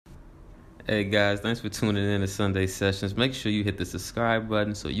Hey guys, thanks for tuning in to Sunday Sessions. Make sure you hit the subscribe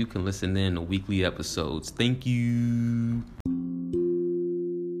button so you can listen in to weekly episodes. Thank you.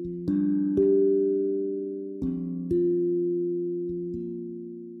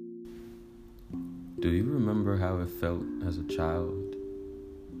 Do you remember how it felt as a child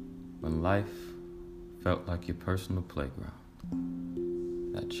when life felt like your personal playground?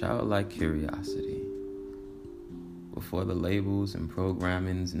 That childlike curiosity before the labels and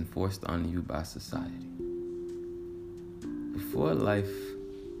programmings enforced on you by society. Before life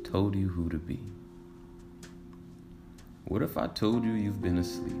told you who to be. What if I told you you've been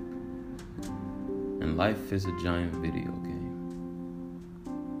asleep and life is a giant video game?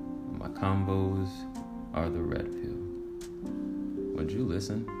 My combos are the red pill. Would you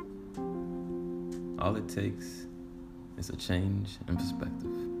listen? All it takes is a change in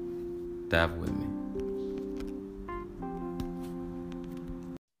perspective. Dive with me.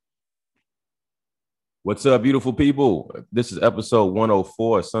 What's up, beautiful people? This is episode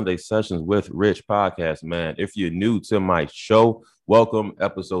 104, Sunday Sessions with Rich podcast, man. If you're new to my show, welcome.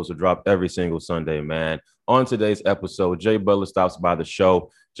 Episodes will drop every single Sunday, man. On today's episode, Jay Butler stops by the show.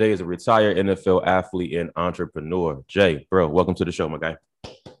 Jay is a retired NFL athlete and entrepreneur. Jay, bro, welcome to the show, my guy.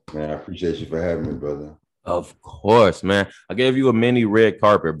 Man, I appreciate you for having me, brother. Of course, man. I gave you a mini red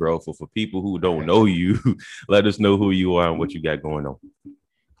carpet, bro, for people who don't know you. Let us know who you are and what you got going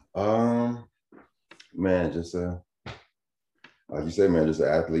on. Man, just like you say, man, just an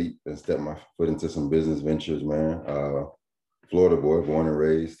athlete and stepped my foot into some business ventures, man. Florida boy, born and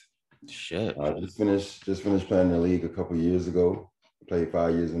raised. Shit. Just finished playing in the league a couple years ago. Played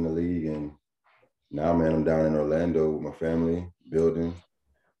 5 years in the league, and now, man, I'm down in Orlando with my family, building,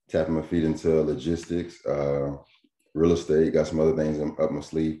 tapping my feet into logistics, real estate. Got some other things up my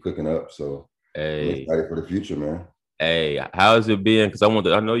sleeve, cooking up. So I'm excited for the future, man. Hey, how's it been? Because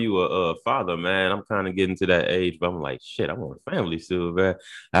I know you a father, man. I'm kind of getting to that age, but I'm like, shit, I want a family soon, man.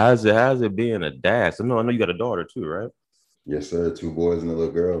 How's it being a dad? So, I know you got a daughter too, right? Yes, sir. 2 boys and a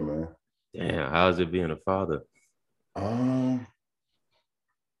little girl, man. Damn, how's it being a father?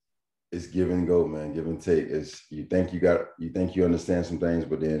 It's give and go, man. Give and take. It's you think you understand some things,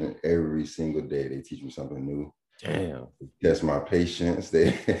 but then every single day they teach me something new. Damn. They test my patience. They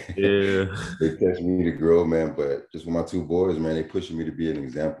test me to grow, man. But just with my 2 boys, man, they pushing me to be an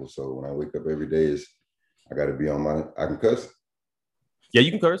example. So when I wake up every day, I got to be on I can cuss. Yeah, you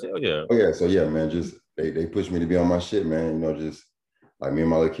can curse. Hell yeah. Oh yeah. So yeah, man. Just they push me to be on my shit, man. Just like me and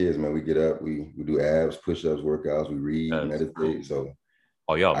my little kids, man. We get up, we do abs, push-ups, workouts. We read, meditate. So.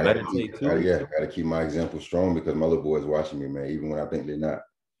 Oh, y'all meditate too? I gotta keep my example strong because my little boy's watching me, man, even when I think they're not.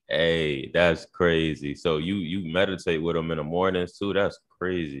 Hey, that's crazy. So you meditate with them in the mornings too? That's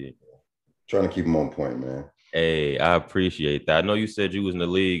crazy. Trying to keep them on point, man. Hey, I appreciate that. I know you said you was in the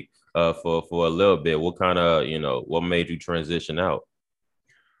league for a little bit. What kind of, what made you transition out?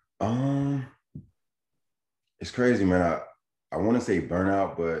 It's crazy, man. I want to say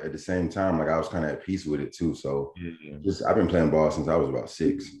burnout, but at the same time, like I was kind of at peace with it too. So I've been playing ball since I was about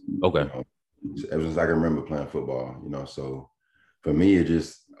 6. Okay. Ever since I can remember playing football, so for me, it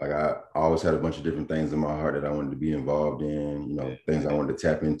just like I always had a bunch of different things in my heart that I wanted to be involved in, things I wanted to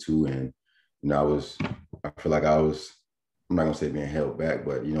tap into. And, I feel like I'm not gonna say being held back,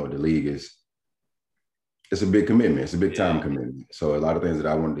 but the league it's a big commitment. It's a big time commitment. So a lot of things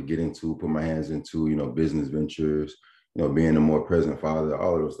that I wanted to get into, put my hands into, business ventures, being a more present father,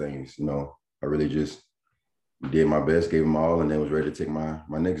 all of those things, I really just did my best, gave them all, and then was ready to take my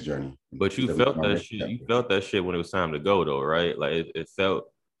next journey. But you felt that shit. You felt that shit when it was time to go, though, right? Like it felt.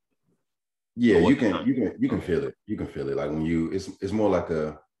 Yeah, you can feel it. You can feel it. Like when it's more like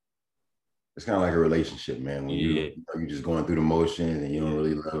it's kind of like a relationship, man. When you're just going through the motions and you don't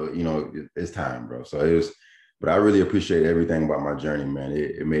really love it, it's time, bro. So but I really appreciate everything about my journey, man.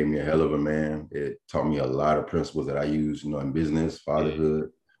 It made me a hell of a man. It taught me a lot of principles that I use, in business, fatherhood.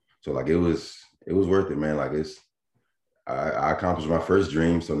 So like it was worth it, man. Like I accomplished my first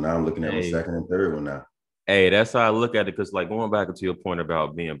dream. So now I'm looking at my second and third one now. Hey, that's how I look at it. Cause like going back to your point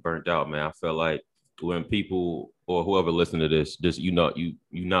about being burnt out, man, I feel like when people or whoever listen to this, just you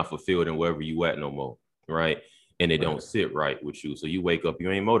not fulfilled in wherever you at no more, right? And it don't sit right with you. So you wake up, you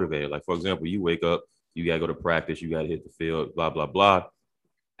ain't motivated. Like for example, you wake up, you gotta go to practice, you gotta hit the field, blah blah blah.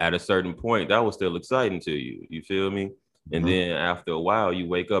 At a certain point, that was still exciting to you. You feel me? And then after a while, you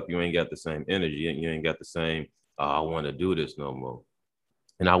wake up, you ain't got the same energy, and you ain't got the same. I want to do this no more.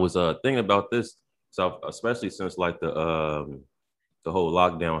 And I was thinking about this, so especially since like the whole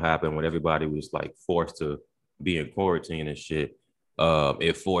lockdown happened when everybody was like forced to be in quarantine and shit.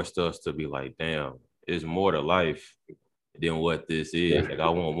 It forced us to be like, damn, there's more to life than what this Yeah. is. Like I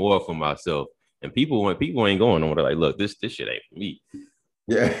want more for myself. And when people ain't going on, they're like, look, this shit ain't for me.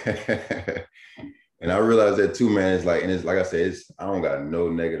 Yeah. And I realized that too, man. It's like, and it's like I said, I don't got no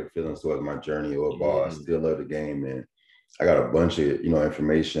negative feelings towards my journey or ball. I Yeah. still love the game, man. I got a bunch of,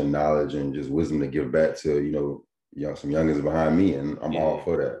 information, knowledge, and just wisdom to give back to, some youngins behind me, and I'm all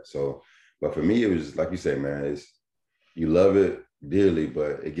for that. So, but for me, it was just, like you say, man, you love it dearly,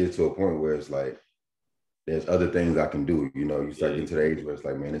 but it gets to a point where it's like there's other things I can do. You start getting to the age where it's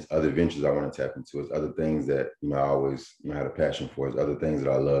like, man, there's other ventures I want to tap into. It's other things that I always had a passion for. It's other things that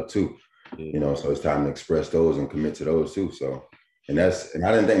I love too. So it's time to express those and commit to those too. So, and I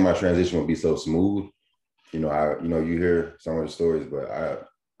didn't think my transition would be so smooth. You hear some of the stories, but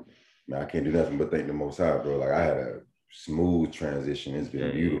I can't do nothing but thank the Most High, bro. Like I had a smooth transition. It's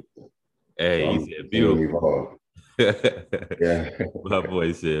been beautiful. Hey, so he said beautiful. Yeah. My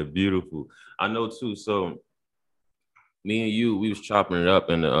boy said beautiful. I know too. So me and you, we was chopping it up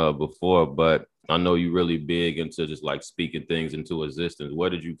in before, but I know you really big into just like speaking things into existence.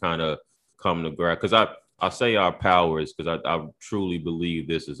 What did you kind of come to grasp? Because I say our power is because I truly believe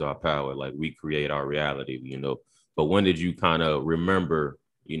this is our power. Like we create our reality, But when did you kind of remember,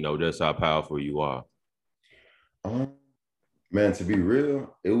 just how powerful you are? Man, to be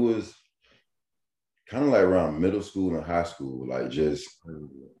real, it was kind of like around middle school and high school, like just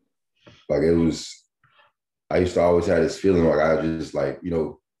like it was. I used to always have this feeling like I just like,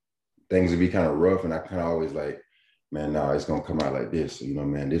 things would be kind of rough, and I kind of always like, man, nah, it's gonna come out like this.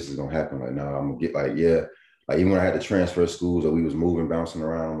 Man, this is gonna happen. Like, nah, I'm gonna get like, yeah. Like even when I had to transfer schools or we was moving, bouncing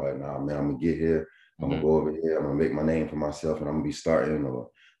around, I'm like, nah, man, I'm gonna get here. I'm gonna go over here. I'm gonna make my name for myself, and I'm gonna be starting, or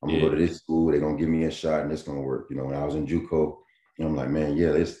I'm gonna go to this school. They're gonna give me a shot, and it's gonna work. When I was in JUCO, I'm like, man,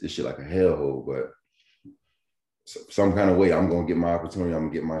 yeah, this shit like a hellhole, but some kind of way I'm gonna get my opportunity. I'm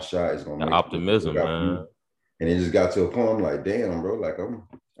gonna get my shot. It's gonna the make optimism, man. And it just got to a point. I'm like, damn, bro, like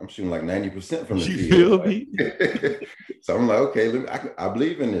I'm shooting like 90% from the you field. Feel me? So I'm like, okay, I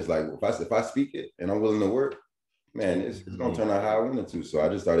believe in this. Like if I speak it and I'm willing to work, man, it's gonna turn out how I wanted to. So I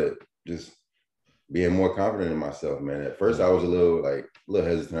just started just being more confident in myself, man. At first I was a little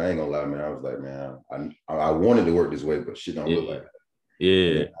hesitant. I ain't gonna lie, man. I was like, man, I wanted to work this way, but shit don't look like that.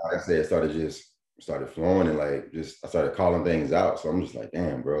 Yeah. Then, like I said, it started flowing, and like I started calling things out. So I'm just like,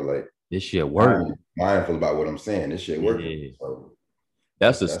 damn, bro, like this shit works. I'm mindful about what I'm saying. This shit working. Yeah. So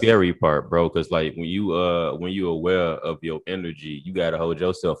that's the scary part, bro. Because like when you're aware of your energy, you gotta hold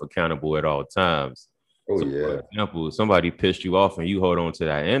yourself accountable at all times. Oh, so, yeah. For example, somebody pissed you off and you hold on to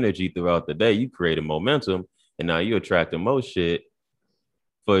that energy throughout the day, you created momentum, and now you're attracting more shit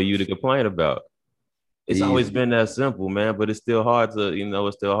for you to complain about. It's always been that simple, man. But it's still hard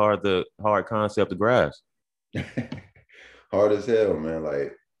to, hard concept to grasp. Hard as hell, man.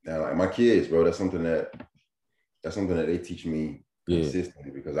 Like my kids, bro. That's something that they teach me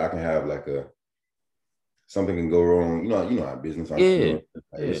consistently, because I can have like something can go wrong. How business entrepreneurs,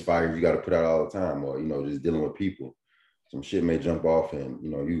 it's fires you got to put out all the time, or just dealing with people. Some shit may jump off, and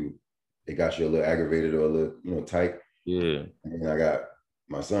it got you a little aggravated or a little tight. Yeah. And I got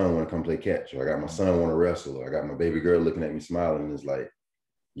my son want to come play catch, or I got my son want to wrestle, or I got my baby girl looking at me smiling, and it's like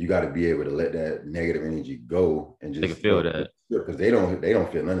you got to be able to let that negative energy go and just they can feel that, because they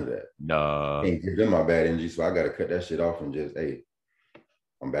don't feel none of that. Nah, can't give them my bad energy, so I got to cut that shit off and just, hey,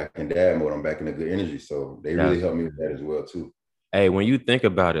 I'm back in dad mode. I'm back in a good energy. So they really helped me with that as well too. Hey, when you think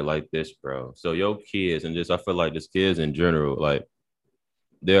about it like this, bro, so your kids, and I feel like just kids in general, like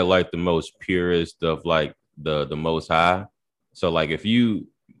they're like the most purest of like the most high. So like if you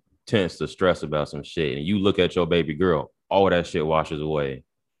tense to stress about some shit and you look at your baby girl, all that shit washes away.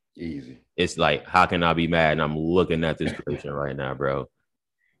 Easy. It's like, how can I be mad? And I'm looking at this creation right now, bro.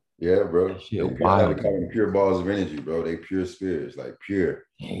 Yeah, bro. Shit, wild. They call them pure balls of energy, bro. They pure spirits, like pure.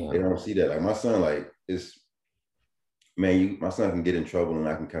 Damn. They don't see that. Like my son, like my son can get in trouble, and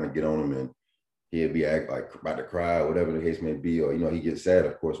I can kind of get on him, and he'll be like about to cry, whatever the case may be, or he gets sad,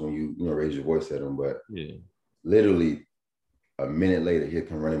 of course, when you raise your voice at him. But literally a minute later, he'll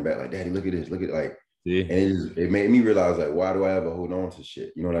come running back like, "Daddy, look at this, look at like." Yeah. And it made me realize, like, why do I ever hold on to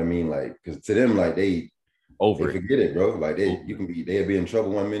shit? You know what I mean? Like, because to them, like they forget it, bro. Like they'll be in trouble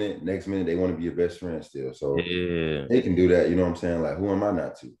one minute, next minute they want to be your best friend still. So they can do that. You know what I'm saying? Like, who am I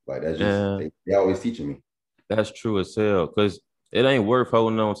not to? Like, that's just they always teaching me. That's true as hell, because it ain't worth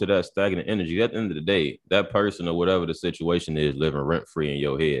holding on to that stagnant energy. At the end of the day, that person or whatever the situation is living rent free in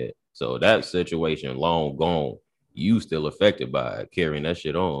your head. So that situation long gone, you still affected by it, carrying that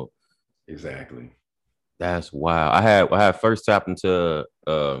shit on. Exactly. That's wild. I had first tapped into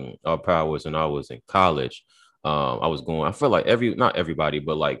our powers when I was in college. I feel like not everybody,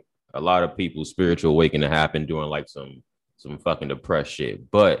 but like a lot of people, spiritual awakening happened during like some some fucking depressed shit.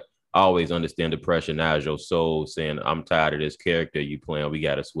 But I always understand depression now as your soul saying, I'm tired of this character you playing. We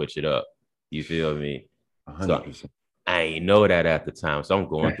got to switch it up. You feel me? 100%. So I ain't know that at the time. So I'm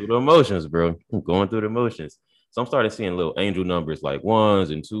going through the emotions, bro. I'm going through the emotions. So I'm starting seeing little angel numbers like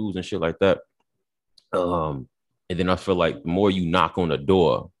ones and twos and shit like that. And then I feel like the more you knock on the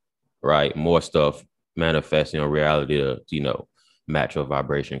door, right, more stuff manifesting in reality to match your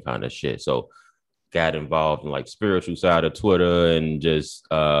vibration kind of shit. So got involved in like spiritual side of Twitter and just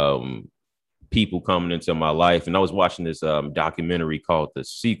people coming into my life. And I was watching this documentary called The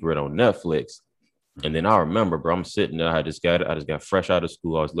Secret on Netflix. And then I remember, bro, I'm sitting there. I just got fresh out of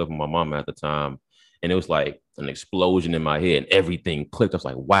school. I was living with my mom at the time. And it was like an explosion in my head and everything clicked. I was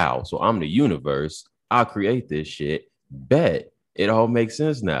like, wow. So I'm the universe. I'll create this shit. Bet. It all makes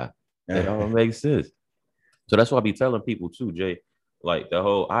sense now. It all makes sense. So that's why I be telling people too, Jay. Like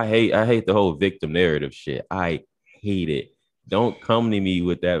I hate the whole victim narrative shit. I hate it. Don't come to me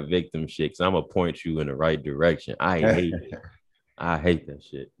with that victim shit, because I'm gonna point you in the right direction. I hate it. I hate that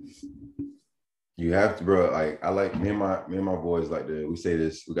shit. You have to, bro. Like I like me and my boys like we say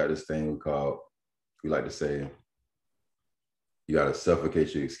this. We got this thing we like to say, you gotta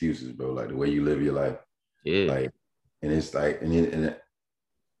suffocate your excuses, bro. Like the way you live your life. Yeah. Like, and it's like, and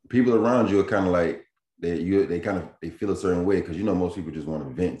people around you are kind of like they feel a certain way because most people just want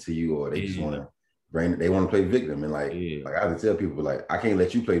to vent to you, or they just want to they want to play victim, and like I have to tell people, like, I can't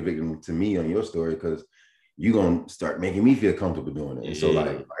let you play victim to me on your story because you're gonna start making me feel comfortable doing it. And so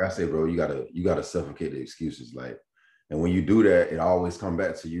like I said, bro, you gotta suffocate the excuses. Like, and when you do that, it always come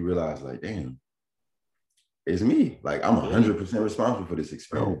back to you realize, like, damn, it's me. Like, I'm 100% responsible for this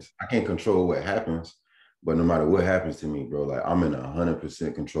experience. I can't control what happens, but no matter what happens to me, bro, like I'm in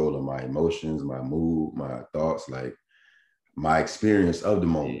 100% control of my emotions, my mood, my thoughts, like my experience of the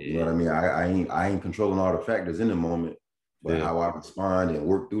moment. You know what I mean? I ain't controlling all the factors in the moment, but how I respond and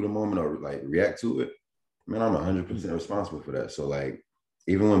work through the moment or like react to it, man, I'm 100% responsible for that. So like,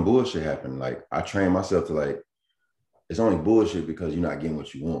 even when bullshit happened, like I train myself to like, it's only bullshit because you're not getting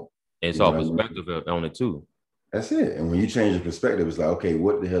what you want. It's all perspective on it too. That's it. And when you change your perspective, it's like, okay,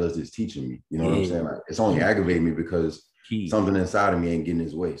 what the hell is this teaching me? You know what I'm saying? Like, it's only aggravating me because something inside of me ain't getting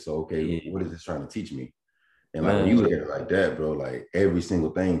its way. So, okay, what is this trying to teach me? And like, when you look at it like that, bro, like every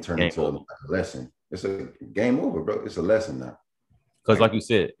single thing turned into a lesson. It's a game over, bro. It's a lesson now. Because like you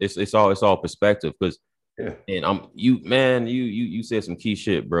said, it's all perspective. Because and you said some key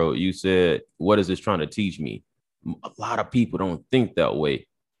shit, bro. You said, what is this trying to teach me? A lot of people don't think that way.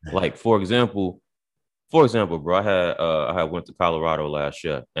 Like, for example, bro, I had went to Colorado last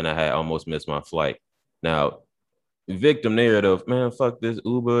year and I had almost missed my flight. Now, victim narrative, man, fuck this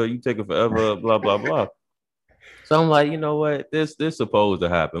Uber, you take it forever, blah, blah, blah. So I'm like, you know what? This supposed to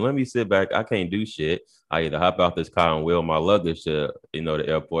happen. Let me sit back. I can't do shit. I either hop out this car and wheel my luggage to, the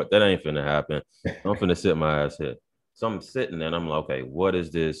airport. That ain't finna happen. I'm finna sit my ass here. So I'm sitting there and I'm like, okay, what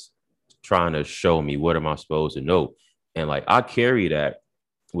is this trying to show me? What am I supposed to know? And like, I carry that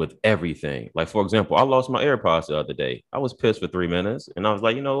with everything. Like, for example, I lost my AirPods the other day. I was pissed for 3 minutes and I was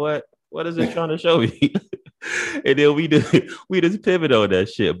like, you know what? What is it trying to show me? And then we just pivot on that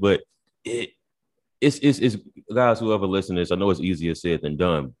shit. But it's guys, whoever listen to this, I know it's easier said than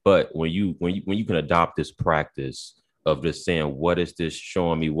done, but when you can adopt this practice of just saying, what is this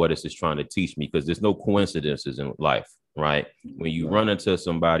showing me? What is this trying to teach me? Because there's no coincidences in life, right? When you run into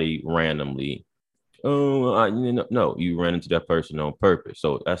somebody randomly, no, you ran into that person on purpose.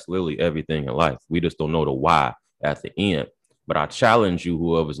 So that's literally everything in life. We just don't know the why at the end. But I challenge you,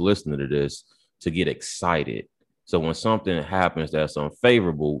 whoever's listening to this, to get excited. So when something happens that's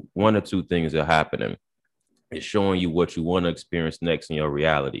unfavorable, one or two things are happening. It's showing you what you want to experience next in your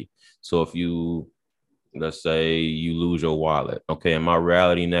reality. So if let's say you lose your wallet. Okay, in my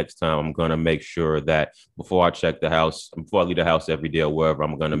reality next time, I'm going to make sure that before I leave the house every day or wherever,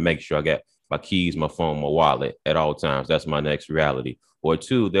 I'm going to make sure I get my keys, my phone, my wallet at all times. That's my next reality. Or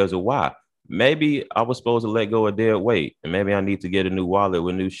two, there's a why. Maybe I was supposed to let go of dead weight, and maybe I need to get a new wallet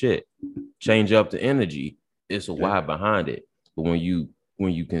with new shit. Change up the energy. It's a why behind it. But when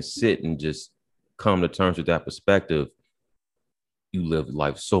you can sit and just come to terms with that perspective, you live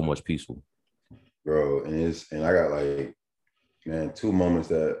life so much peaceful. Bro, and I got like, man, two moments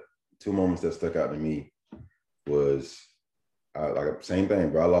that stuck out to me was like same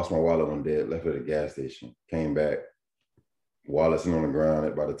thing, bro. I lost my wallet one day, left it at a gas station, came back, wallet sitting on the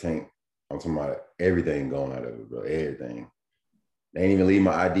ground by the tank. I'm talking about everything gone out of it, bro. Everything. They ain't even leave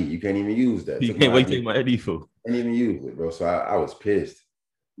my ID. You can't even use that. You can't wait to take my ID for. Ain't even use it, bro. So I was pissed.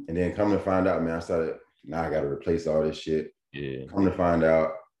 And then come to find out, man, I got to replace all this shit. Yeah. Come to find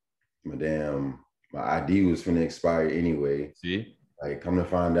out, my damn my ID was finna expire anyway. See? Like, come to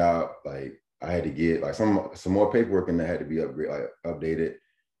find out, like I had to get like some more paperwork and that had to be updated.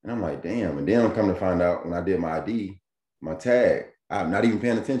 And I'm like, damn. And then I'm coming to find out when I did my ID, my tag, I'm not even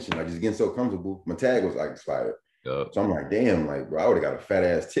paying attention, like just getting so comfortable. My tag was like expired. Yup. So I'm like, damn, like, bro, I would have got a fat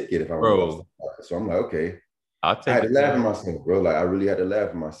ass ticket if I would have Bro, lost it. So I'm like, okay. I'll I take had to the laugh at time. myself, bro. Like, I really had to laugh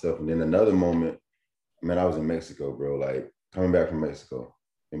at myself. And then another moment, man, I was in Mexico, bro. Like, coming back from Mexico,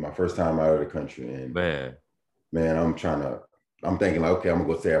 and my first time out of the country. And Man. man, I'm thinking like, okay, I'm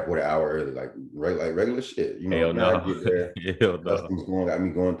gonna go stay airport an hour early, like regular shit. You know, Hell man, I no. get there, Hell no. customs got me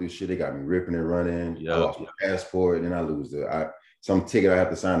going through shit. They got me ripping and running. I Yup. lost my passport, and then I lose some ticket I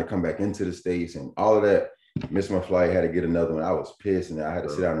have to sign to come back into the States and all of that. Missed my flight, had to get another one. I was pissed, and I had to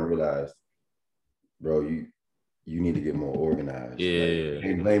sit down and realize, bro, you need to get more organized. Yeah. Like,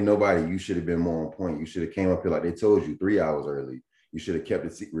 can't blame nobody. You should have been more on point. You should have came up here like they told you 3 hours early. You should have kept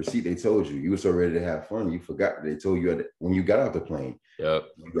the receipt they told you. You were so ready to have fun. You forgot they told you when you got off the plane. Yep.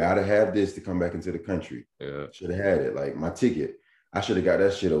 You gotta have this to come back into the country. Yeah. Should have had it. Like my ticket, I should have got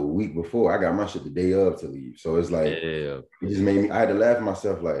that shit a week before. I got my shit the day of to leave. So it's like it just made me. I had to laugh at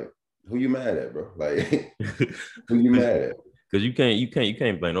myself. Like, who you mad at, bro? Like, who you mad at? Because you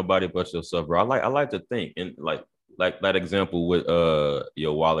can't blame nobody but yourself, bro. I like to think, and like that example with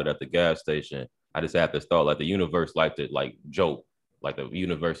your wallet at the gas station. I just have this thought, like the universe like to like joke, like the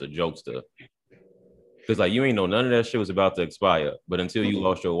universe of jokester. Because like you ain't know none of that shit was about to expire, but until you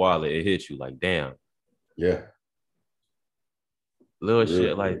lost your wallet, it hit you like, damn. Yeah. Little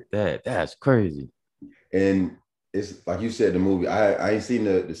shit like that. That's crazy. And it's like you said, the movie. I ain't seen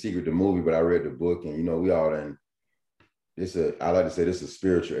the Secret, the movie, but I read the book, and you know, we all in. I like to say this is a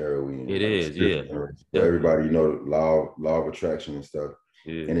spiritual era we in. It like is, yeah. For everybody, you know, law of attraction and stuff.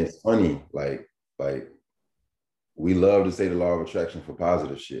 Yeah. And it's funny, like we love to say the law of attraction for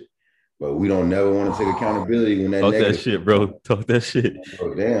positive shit, but we don't never want to take accountability when that Talk negative that shit, bro. Talk that shit.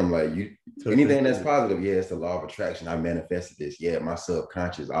 So damn, like anything that's positive, yeah, it's the law of attraction. I manifested this, yeah, my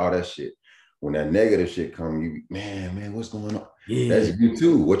subconscious, all that shit. When that negative shit come, you man, what's going on? Yeah. That's you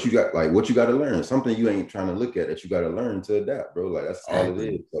too. What you got to learn. Something you ain't trying to look at that you got to learn to adapt, bro. Like that's all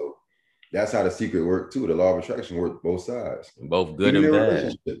it is. So that's how the secret work too. The law of attraction work both sides. Both good and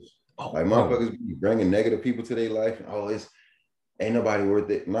bad. Like motherfuckers be bringing negative people to their life, and ain't nobody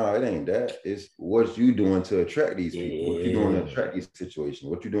worth it. No, it ain't that. It's what you doing to attract these people. What you doing to attract these situations.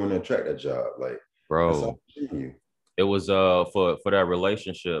 What you doing to attract that job. Like, bro, it was for that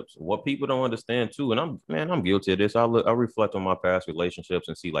relationships. What people don't understand too, and I'm guilty of this. I reflect on my past relationships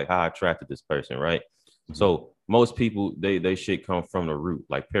and see like how I attracted this person, right? Mm-hmm. So most people they shit come from the root,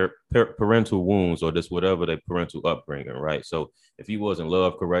 like parental wounds or just whatever their parental upbringing, right? So if you wasn't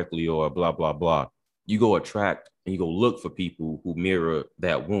loved correctly or blah blah blah, you go attract and you go look for people who mirror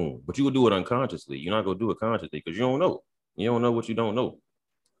that wound, but you will do it unconsciously. You're not gonna do it consciously because you don't know. You don't know what you don't know.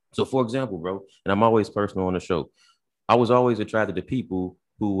 So for example, bro, and I'm always personal on the show, I was always attracted to people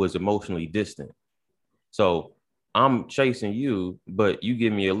who was emotionally distant. So I'm chasing you, but you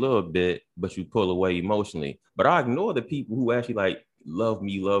give me a little bit, but you pull away emotionally. But I ignore the people who actually like love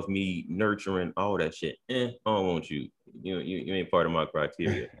me, nurturing, all that shit. I don't want you. You ain't part of my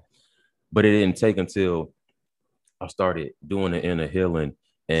criteria. But it didn't take until I started doing the inner healing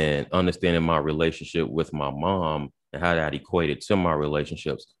and understanding my relationship with my mom and how that equated to my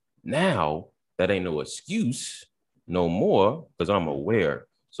relationships. Now that ain't no excuse no more because I'm aware.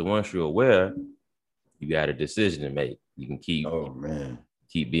 So once you're aware, you got a decision to make. You can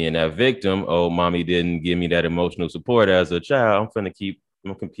keep being that victim. Oh, mommy didn't give me that emotional support as a child. I'm gonna keep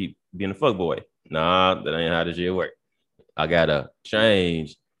being a fuckboy. Nah, that ain't how this shit work. I gotta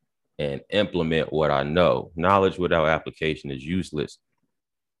change and implement what I know. Knowledge without application is useless.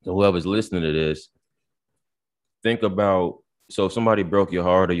 So whoever's listening to this, think about, so if somebody broke your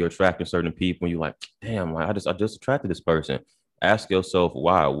heart or you're attracting certain people and you're like, damn, I just attracted this person. Ask yourself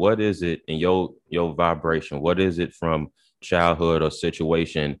why. What is it in your vibration? What is it from childhood or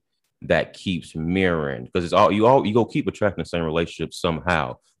situation that keeps mirroring? Because it's all you go keep attracting the same relationship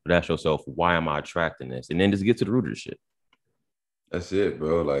somehow. But ask yourself, why am I attracting this? And then just get to the root of the shit. That's it,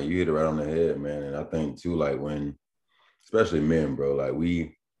 bro. Like you hit it right on the head, man. And I think too, like when, especially men, bro, like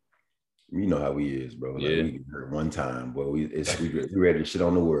we know how we is, bro. Like we get hurt one time, boy. We ready to shit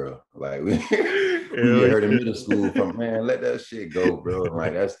on the world. Like we get hurt in middle school from, man, let that shit go, bro. And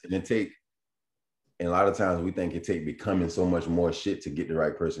like and a lot of times we think it take becoming so much more shit to get the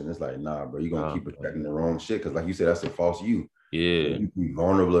right person. It's like, nah, bro, you're gonna keep attracting the wrong shit. Cause like you said, that's a false you. Yeah. You be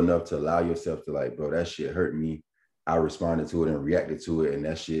vulnerable enough to allow yourself to like, bro, that shit hurt me. I responded to it and reacted to it. And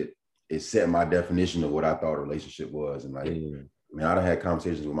that shit, it set my definition of what I thought a relationship was. And like, Man, I done had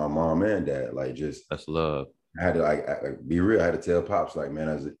conversations with my mom and dad. Like, just That's love. I had to like be real. I had to tell pops, like, man,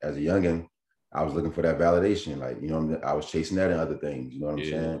 as a youngin, I was looking for that validation. Like, you know, I was chasing that and other things. You know what I'm Yeah.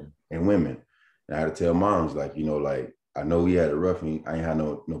 saying? And women. And I had to tell moms, like, you know, like I know we had it rough. And I ain't had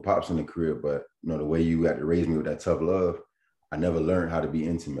no pops in the crib, but you know the way you had to raise me with that tough love. I never learned how to be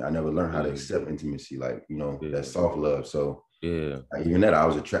intimate. I never learned how to accept intimacy, like you know that soft love. So Yeah. like, even that, I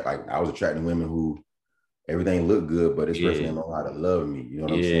was attracting women who everything looked good, but this person didn't know how to love me. You know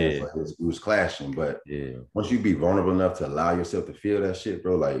what I'm saying? So it was clashing. But once you be vulnerable enough to allow yourself to feel that shit,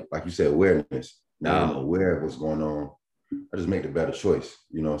 bro, like you said, awareness. Now I'm aware of what's going on. I just make the better choice,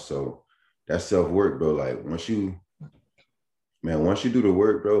 you know. So that's self-work, bro. Like once you do the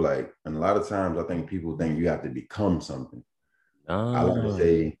work, bro, like, and a lot of times I think people think you have to become something. I like to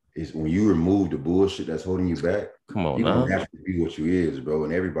say is when you remove the bullshit that's holding you back, come on you now. gonna naturally be what you is, bro.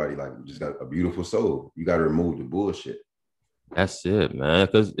 And everybody like just got a beautiful soul. You got to remove the bullshit. That's it, man.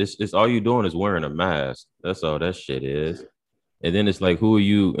 Because it's all you doing is wearing a mask. That's all that shit is. And then it's like, who are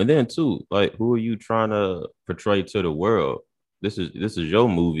you? And then too, like, who are you trying to portray to the world? This is your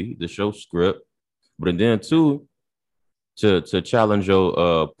movie, the show script. But then too, to challenge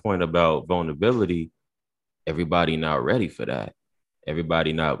your point about vulnerability, everybody not ready for that.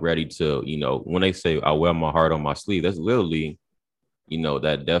 Everybody not ready to, you know, when they say I wear my heart on my sleeve, that's literally, you know,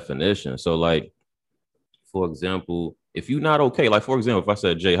 that definition. So like, for example, if you're not okay, like for example, if I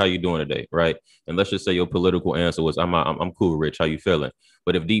said, Jay, how you doing today? Right. And let's just say your political answer was, I'm cool, Rich. How you feeling?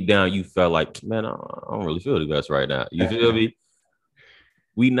 But if deep down you felt like, man, I don't really feel the best right now. You feel me?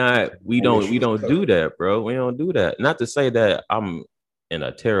 We don't do that, bro. We don't do that. Not to say that I'm in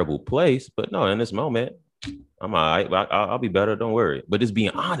a terrible place, but no, in this moment, I'm all right. I'll be better. Don't worry. But it's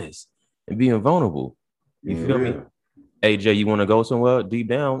being honest and being vulnerable. You feel me? Hey, Jay, you want to go somewhere? Deep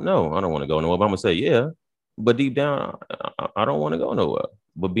down, no, I don't want to go nowhere. But I'm gonna say, yeah. But deep down, I don't want to go nowhere.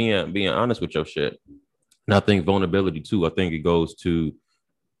 But being honest with your shit. And I think vulnerability too. I think it goes to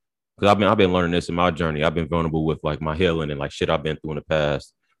because I've been learning this in my journey. I've been vulnerable with like my healing and like shit I've been through in the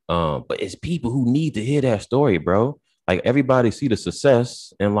past. But it's people who need to hear that story, bro. Like everybody see the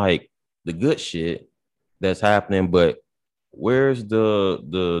success and like the good shit that's happening, but where's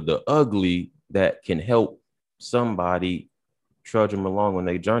the ugly that can help somebody trudge them along on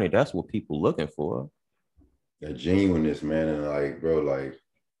their journey? That's what people looking for. That genuineness, man, and like, bro, like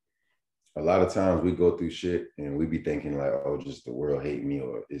a lot of times we go through shit and we be thinking like, oh, just the world hate me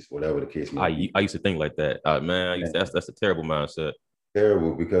or it's whatever the case may be. I used to think like that, man. That's a terrible mindset.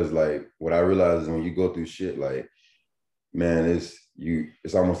 Terrible because like what I realize is when you go through shit, like man,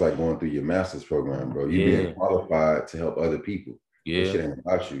 it's almost like going through your master's program, bro. You being qualified to help other people. Yeah, this shit ain't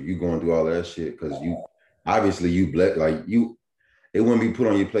about you. You going through all of that shit because you obviously you blessed, like you. It wouldn't be put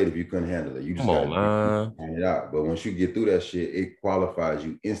on your plate if you couldn't handle it. You just got to find it out. But once you get through that shit, it qualifies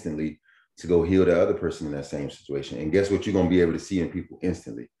you instantly to go heal the other person in that same situation. And guess what? You're gonna be able to see in people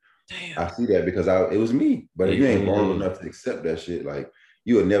instantly. Damn. I see that because it was me. But if you ain't vulnerable enough to accept that shit, like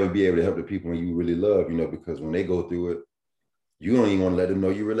you would never be able to help the people you really love, you know, because when they go through it, you don't even want to let them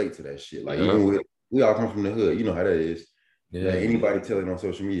know you relate to that shit. Like even with we all come from the hood, you know how that is. Yeah. Like anybody telling on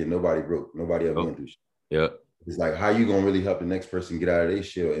social media, nobody broke, nobody ever went through shit. Yeah. It's like how you gonna really help the next person get out of their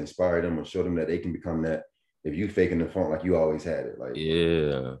shit or inspire them or show them that they can become that if you faking the funk like you always had it. Like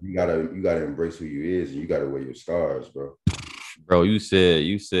you gotta embrace who you is and you gotta wear your scars, bro. Bro, you said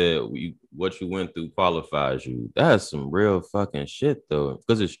what you went through qualifies you. That's some real fucking shit though,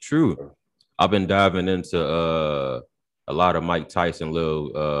 because it's true. I've been diving into a lot of Mike Tyson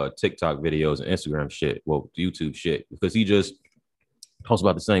little TikTok videos and Instagram shit, well YouTube shit, because he just talks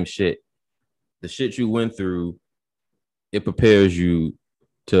about the same shit. The shit you went through, it prepares you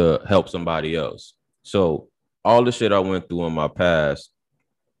to help somebody else. So all the shit I went through in my past,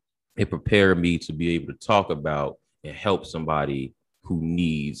 it prepared me to be able to talk about and help somebody who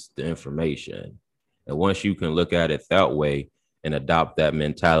needs the information. And once you can look at it that way and adopt that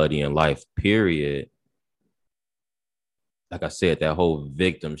mentality in life, period, like I said, that whole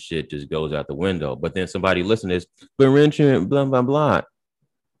victim shit just goes out the window. But then somebody listen to this, but Richard, blah, blah, blah.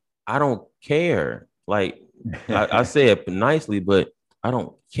 I don't care. Like I say it nicely, but I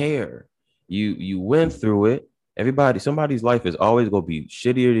don't care. You went through it. Somebody's life is always gonna be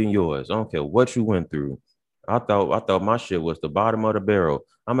shittier than yours. I don't care what you went through. I thought my shit was the bottom of the barrel.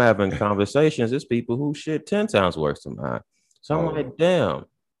 I'm having conversations. It's people who shit 10 times worse than mine. So I'm like, damn.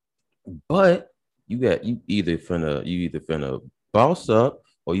 But you either finna boss up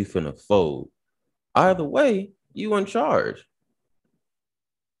or you finna fold. Either way, you in charge.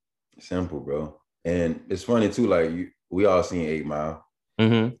 Simple, bro. And it's funny too, like we all seen 8 Mile.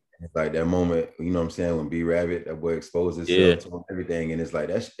 Mm-hmm. It's like that moment, you know what I'm saying, when B Rabbit, that boy exposed Yeah. himself to everything. And it's like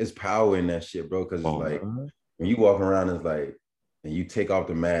it's power in that shit, bro. Cause it's Come on, like man. when you walk around, it's like, and you take off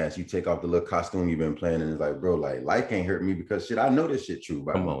the mask, you take off the little costume you've been playing, and it's like, bro, like life can't hurt me because shit, I know this shit true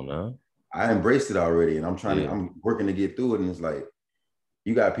about Come me. on now. I embraced it already, and Yeah. I'm working to get through it. And it's like,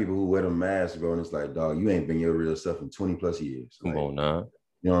 you got people who wear the mask, bro, and it's like, dog, you ain't been your real self in 20 plus years. Come Like, on now.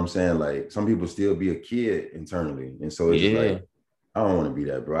 you know what I'm saying? Like, some people still be a kid internally. And so it's just Yeah. like, I don't want to be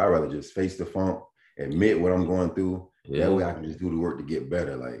that, bro. I'd rather just face the funk, admit what I'm going through. That way I Yeah. can just do the work to get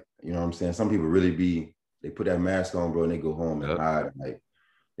better. Like, you know what I'm saying? Some people really they put that mask on, bro, and they go home and Yep. hide. And like,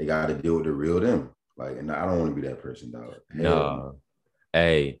 they got to deal with the real them. Like, and I don't want to be that person, dog. Hell no. Nah.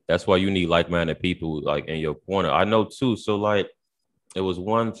 Hey, that's why you need like-minded people like in your corner. I know too. So like it was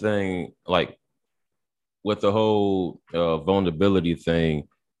one thing like with the whole vulnerability thing,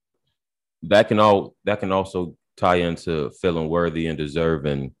 that can also tie into feeling worthy and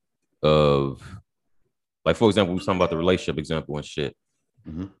deserving of, like, for example, we were talking about the relationship example and shit.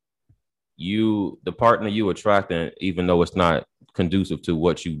 Mm-hmm. The partner you attracting, even though it's not conducive to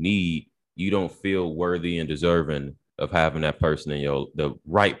what you need, you don't feel worthy and deserving of having that person the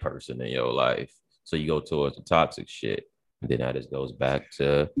right person in your life. So you go towards the toxic shit. And then that just goes back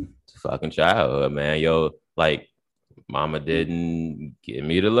to fucking childhood, man. Yo, like, mama didn't give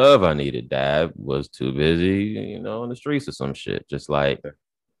me the love I needed. Dad was too busy, in the streets or some shit. Just like,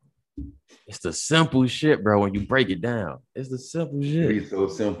 it's the simple shit, bro. When you break it down, it's the simple It shit. be so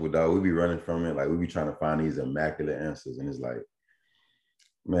simple, dog. We be running from it. Like, we be trying to find these immaculate answers. And it's like,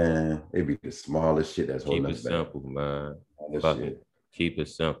 man, it be the smallest shit that's holding Keep it us back. simple, man. Fucking Keep it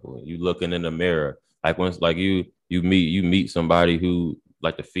simple. You looking in the mirror, like once, like you meet somebody who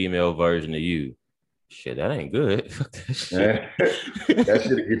like the female version of you. Shit, that ain't good. that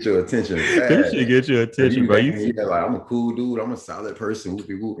should get your attention fast. That should get your attention, bro. Yeah, like, I'm a cool dude. I'm a solid person.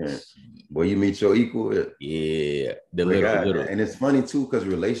 Whoopie whoop. Boy, you meet your equal. Yeah, the little. And it's funny too, because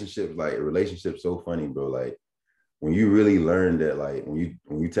relationships so funny, bro. Like, when you really learn that, like, when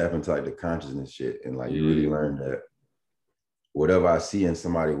you tap into like the consciousness shit, and like you really learn that whatever I see in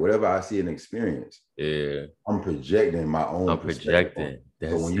somebody, whatever I see in experience, I'm projecting my own. I'm projecting.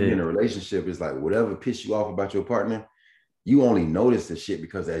 So when you're in a relationship, it's like whatever pissed you off about your partner, you only notice the shit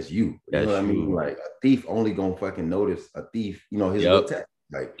because that's you. You know what I mean? Like, a thief only gonna fucking notice a thief, his little tech.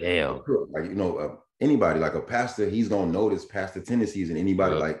 Like, damn. Like, anybody, like a pastor, he's gonna notice pastor tendencies in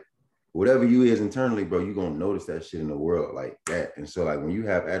anybody. Like, whatever you is internally, bro, you're gonna notice that shit in the world like that. And so, like, when you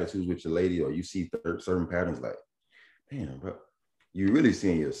have attitudes with your lady, or you see certain patterns, like, damn, bro, you're really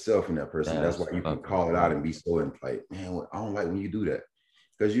seeing yourself in that person. That's why you can call it out and be so like, man, I don't like when you do that.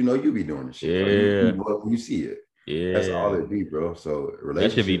 Because you be doing the shit. Yeah. Bro. You see it. Yeah. That's all it be, bro. So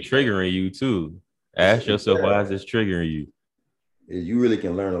that should be triggering you too. Ask yourself, why is this triggering you? You really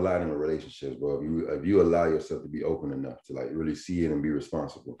can learn a lot in a relationship, bro. If you allow yourself to be open enough to like really see it and be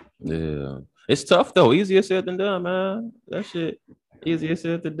responsible. Yeah. It's tough though. Easier said than done, man. That shit easier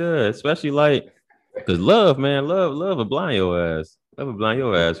said than done. Especially like, because love, man, love will blind your ass. Love will blind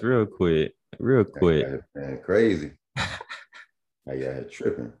your ass real quick. Man, crazy. I got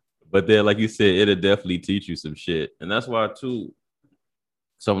tripping. But then, like you said, it'll definitely teach you some shit. And that's why too.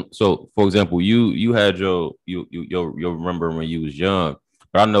 So for example, you had your remember when you was young,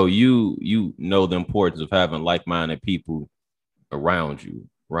 but I know you know the importance of having like-minded people around you,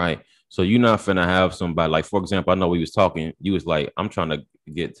 right? So you're not finna have somebody, like, for example, I know we was talking, you was like, I'm trying to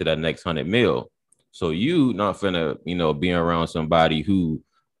get to that next 100 mil. So you not finna, being around somebody who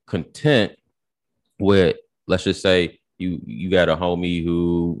content with, let's just say you got a homie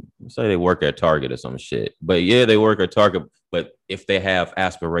who say they work at Target or some shit. But yeah, they work at Target, but if they have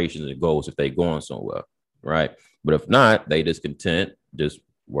aspirations and goals, if they going somewhere, right? But if not, they just content, just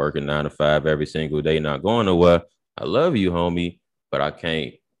working 9 to 5 every single day, not going nowhere. I love you, homie, but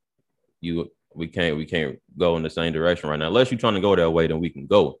we can't go in the same direction right now. Unless you're trying to go that way, then we can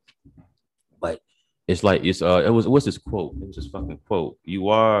go. But it's like what's this quote? It was this fucking quote. You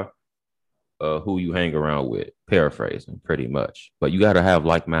are who you hang around with, paraphrasing pretty much. But you got to have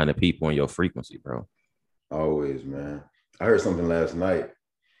like-minded people in your frequency, bro. Always, man. I heard something last night,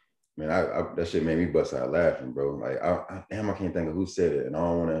 man. That shit made me bust out laughing, bro. Like, I can't think of who said it, and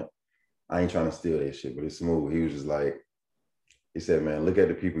I ain't trying to steal that shit, but it's smooth. He was just like, he said, man, look at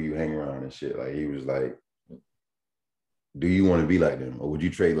the people you hang around and shit. Like, he was like, do you want to be like them, or would you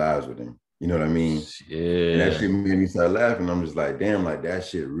trade lives with them? You know what I mean? Yeah. And that shit made me start laughing. I'm just like, damn, like, that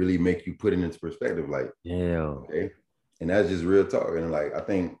shit really make you put it into perspective. Like, yeah. Okay. And that's just real talk. And like, I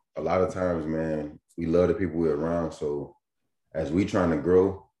think a lot of times, man, we love the people we're around. So as we trying to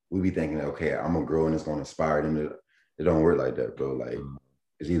grow, we be thinking, okay, I'm gonna grow and it's gonna inspire them. It don't work like that, bro. Like,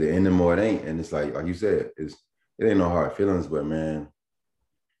 it's either in them or it ain't. And it's like you said, it ain't no hard feelings, but man,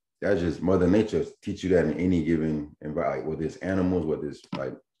 that's just Mother Nature teach you that in any given environment, like whether it's animals, whether it's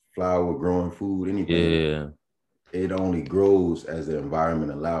like flower, growing food, anything. Yeah. It only grows as the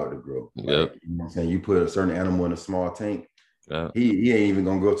environment allowed it to grow. Yep. Like, you know what I'm saying? You put a certain animal in a small tank, Yep. he ain't even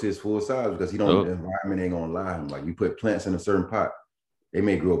gonna grow to his full size because the Nope. environment ain't gonna allow him. Like you put plants in a certain pot, they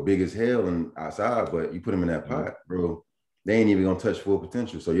may grow big as hell and outside, but you put them in that pot, bro, they ain't even gonna touch full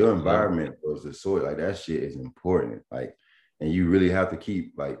potential. So your environment was the soil, like that shit is important. Like, and you really have to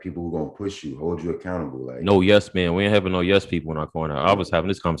keep like people who gonna push you, hold you accountable. Like, no yes man, we ain't having no yes people in our corner. I was having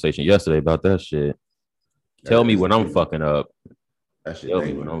this conversation yesterday about that shit. Tell me when I'm fucking up. That shit. Tell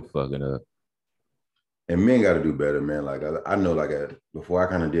me when I'm fucking up. And men got to do better, man. Like I know, like before I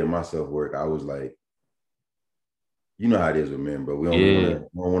kind of did my self work, I was like, you know how it is with men, bro. We don't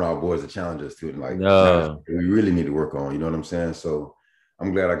want our boys to challenge us to it. Like, we really need to work on. You know what I'm saying? So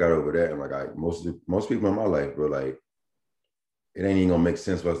I'm glad I got over that. And like, most people in my life, bro, like, it ain't even gonna make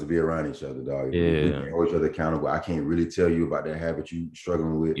sense for us to be around each other, dog. Yeah. We can't hold each other accountable. I can't really tell you about that habit you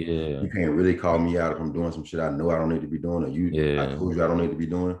struggling with. Yeah. You can't really call me out if I'm doing some shit I know I don't need to be doing, or I told you I don't need to be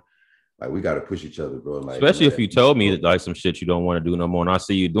doing. Like, we got to push each other, bro. Like, especially if you told me that, like, some shit you don't want to do no more, and I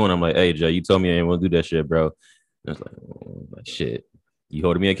see you doing, I'm like, hey, Jay, you told me I didn't want to do that shit, bro. And it's like, shit, you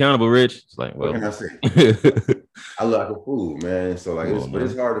holding me accountable, Rich? It's like, well, what can I say? I look like a fool, man. So like, but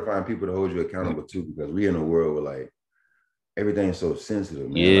it's hard to find people to hold you accountable too, because we in a world where like everything's so sensitive,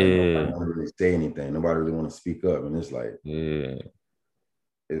 man. Yeah. Like, nobody want to really say anything. Nobody really want to speak up, and it's like,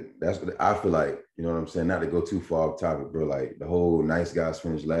 that's what I feel like. You know what I'm saying? Not to go too far off topic, bro. Like the whole nice guys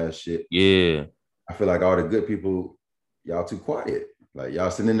finish last shit. Yeah. I feel like all the good people, y'all too quiet. Like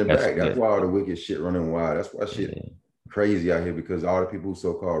y'all sitting in the back. That's why all the wicked shit running wild. That's why shit crazy out here, because all the people who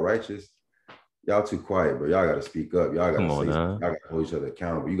so-called righteous, y'all too quiet, bro. Y'all gotta speak up. Y'all gotta say, y'all gotta hold each other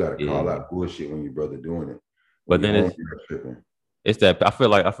accountable. You gotta call out bullshit when your brother doing it. But then it's that I feel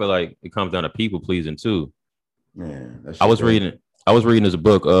like it comes down to people pleasing too. Man, I was reading this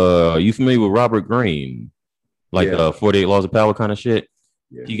book. Are you familiar with Robert Greene? Like 48 Laws of Power kind of shit.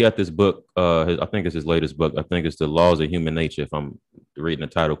 Yeah. He got this book. I think it's his latest book. I think it's The Laws of Human Nature, if I'm reading the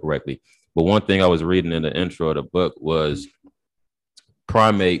title correctly. But one thing I was reading in the intro of the book was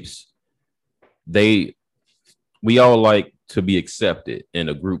primates. We all like to be accepted in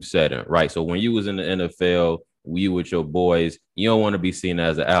a group setting, right? So when you was in the NFL, you with your boys, you don't want to be seen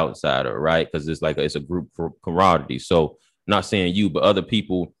as an outsider, right? Because it's a group camaraderie. So not saying you, but other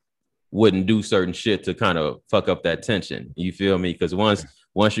people wouldn't do certain shit to kind of fuck up that tension. You feel me? Because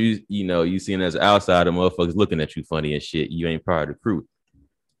once you seen as an outsider, motherfuckers looking at you funny and shit, you ain't part of the crew.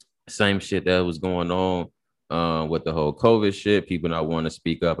 Same shit that was going on with the whole COVID shit. People not wanting to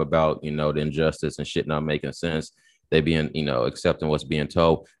speak up about, the injustice and shit not making sense. They being, accepting what's being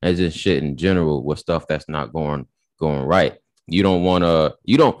told, and just shit in general with stuff that's not going right. You don't want to,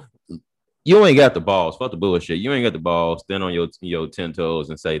 you ain't got the balls. Fuck the bullshit. You ain't got the balls. Stand on your 10 toes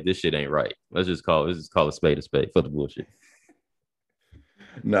and say this shit ain't right. Let's just call a spade a spade. Fuck the bullshit.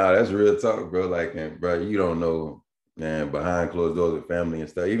 Nah, that's real talk, bro. Like, and bro, you don't know, man, behind closed doors with family and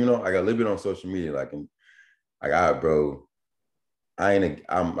stuff. Even though I got a little bit on social media, bro,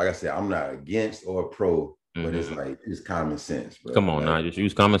 I'm like I said, I'm not against or pro. But it's like, it's common sense, bro. Come on, now just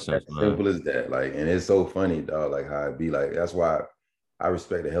use common sense. Simple as that. Like, and it's so funny, dog. Like how it be. Like, that's why I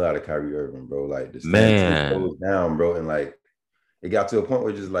respect the hell out of Kyrie Irving, bro. Like, the stance goes down, bro. And like, it got to a point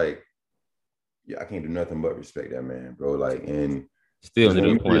where just like, I can't do nothing but respect that man, bro. Like, and still when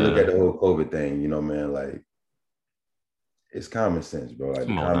you really look at the whole COVID thing, man, like, it's common sense, bro. Like,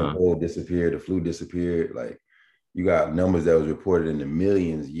 the common cold disappeared, the flu disappeared. Like, you got numbers that was reported in the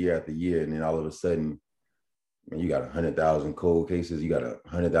millions year after year, and then all of a sudden, man, you got 100,000 cold cases. You got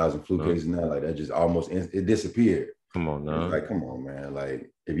 100,000 flu cases now. Like, that just almost it disappeared. Come on, now. Like, come on, man. Like,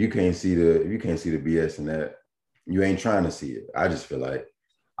 if you can't see the BS in that, you ain't trying to see it. I just feel like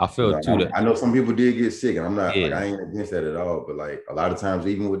I feel too that I know some people did get sick, and I'm not like, I ain't against that at all. But like, a lot of times,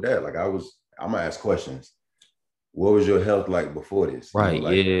 even with that, like, I'm gonna ask questions. What was your health like before this? Right.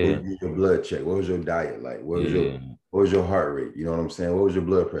 What was your blood check? What was your diet like? What was your heart rate? You know what I'm saying? What was your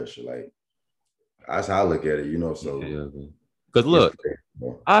blood pressure like? That's how I look at it, so. Because look,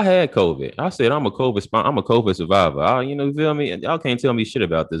 I had COVID. I said I'm a COVID survivor. You feel me? Y'all can't tell me shit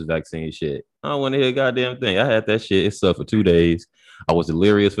about this vaccine shit. I don't want to hear a goddamn thing. I had that shit. It sucked for 2 days. I was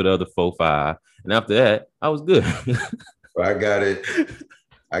delirious for the other 4, 5. And after that, I was good. I got it.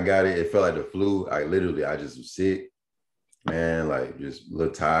 It felt like the flu. I just was sick, man. Like, just a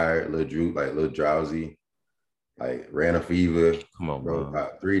little tired, a little droop, like a little drowsy. Like, ran a fever. Come on, bro.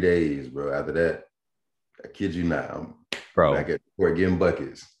 About 3 days, bro. After that, I kid you not, I'm back at We're getting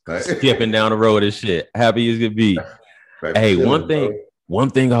buckets. Right? skipping down the road and shit. Happy as could be. Right, Hey, chilling, bro. one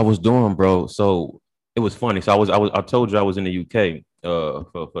thing I was doing, bro. So it was funny. So I told you I was in the UK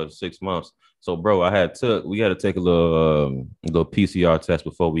for 6 months. So, bro, we had to take a little PCR test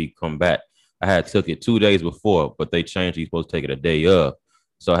before we come back. I had took it 2 days before, but they changed. You supposed to take it a day of.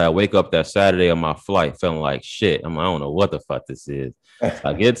 So I had wake up that Saturday of my flight, feeling like shit. I don't know what the fuck this is. So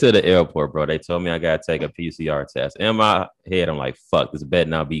I get to the airport, bro. They told me I gotta take a PCR test. In my head, I'm like, fuck, this better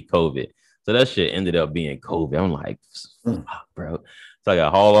not be COVID. So that shit ended up being COVID. I'm like, fuck, bro. So I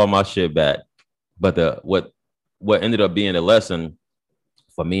got haul all my shit back. But what ended up being a lesson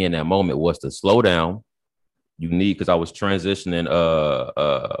for me in that moment was to slow down. You need, because I was transitioning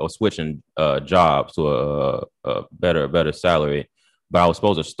or switching jobs to a better salary, but I was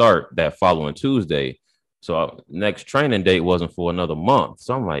supposed to start that following Tuesday. So next training date wasn't for another month.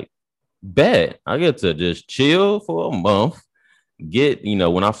 So I'm like, bet I get to just chill for a month, get,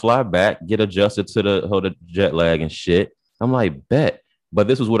 when I fly back, get adjusted to the jet lag and shit. I'm like, bet. But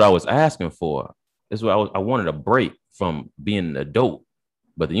this was what I was asking for. This is what I wanted a break from being an adult.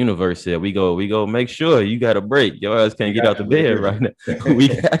 But the universe said, we go make sure you got a break. Your ass can't get out the bed right now. We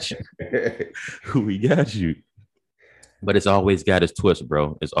got you. We got you. But it's always got its twist,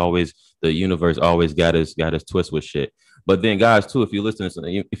 bro. It's always, the universe always got its twist with shit. But then, guys, too, if you listen to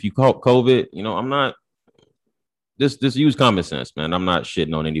something, if you call COVID, I'm not, just use common sense, man. I'm not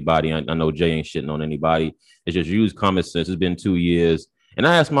shitting on anybody. I know Jay ain't shitting on anybody. It's just use common sense. It's been 2 years. And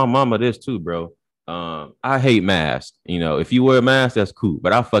I asked my mama this too, bro. I hate masks. If you wear a mask, that's cool.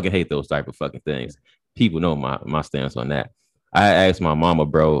 But I fucking hate those type of fucking things. People know my stance on that. I asked my mama,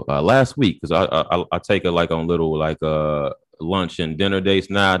 bro, last week, because I take her like on little like lunch and dinner dates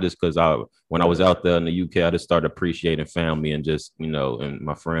now, just because when I was out there in the UK, I just started appreciating family and just and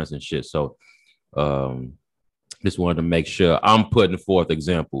my friends and shit. So just wanted to make sure I'm putting forth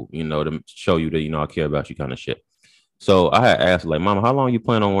example, to show you that I care about you kind of shit. So I had asked, like, Mama, how long you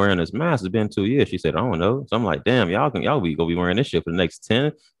plan on wearing this mask? It's been 2 years. She said, I don't know. So I'm like, damn, y'all be gonna be wearing this shit for the next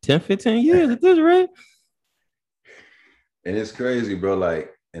 10, 15 years at this rate. And it's crazy, bro. Like,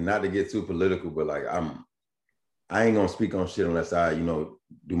 and not to get too political, but like I ain't gonna speak on shit unless I, do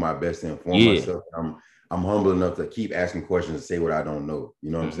my best to inform myself. I'm humble enough to keep asking questions and say what I don't know. You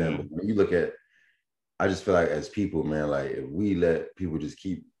know what I'm saying? But when you look at, I just feel like as people, man, like if we let people just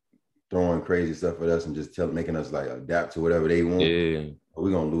keep throwing crazy stuff at us and just making us like adapt to whatever they want,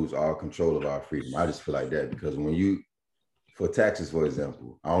 we're gonna lose all control of our freedom. I just feel like that, because for taxes, for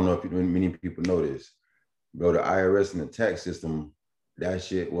example, I don't know if many people know this, bro. The IRS and the tax system, that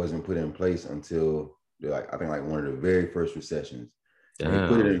shit wasn't put in place until I think one of the very first recessions. And they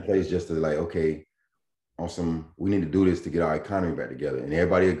put it in place just to like, okay, we need to do this to get our economy back together, and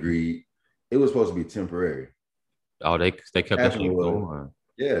everybody agreed it was supposed to be temporary. Oh, they kept that shit going.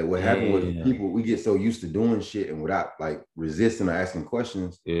 Yeah, what happened was people, we get so used to doing shit and without like resisting or asking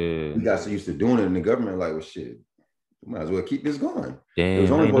questions, we got so used to doing it, and the government like, well, shit, we might as well keep this going. Damn, it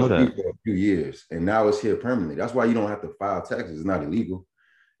was only supposed to be for a few years, and now it's here permanently. That's why you don't have to file taxes. It's not illegal.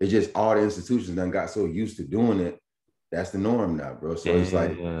 It's just all the institutions done got so used to doing it. That's the norm now, bro. So it's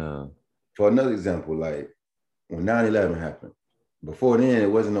like, for another example, like when 9/11 happened, before then,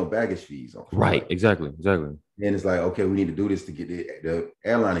 it wasn't no baggage fees. Right, exactly. Then it's like, okay, we need to do this to get the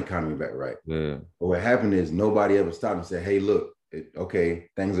airline economy back right. Yeah. But what happened is nobody ever stopped and said, hey, look, okay,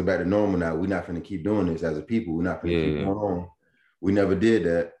 things are back to normal now. We're not going to keep doing this as a people. We're not going to keep going on. We never did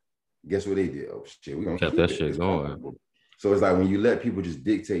that. Guess what they did? Oh, shit, we're going to keep that shit going. So it's like when you let people just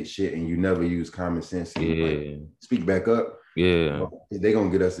dictate shit and you never use common sense and like, speak back up, they're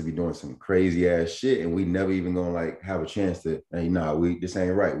going to get us to be doing some crazy ass shit, and we never even going to like have a chance to, hey, this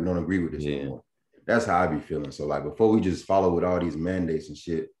ain't right. We don't agree with this anymore. That's how I be feeling. So like before we just follow with all these mandates and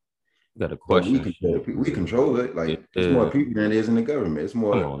shit, got a question. We control it. Like it's more people than it is in the government. It's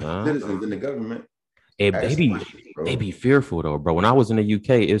more citizens in the government. They be fearful though, bro. When I was in the UK,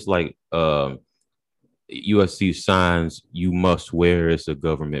 it's like USC signs you must wear. It's a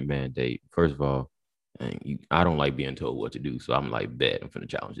government mandate. First of all, I don't like being told what to do, so I'm like, bet I'm finna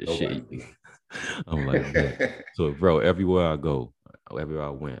challenge this shit. I'm like, bet. So, bro, everywhere I go, everywhere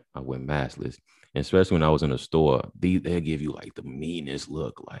I went maskless. And especially when I was in a store, they'll give you like the meanest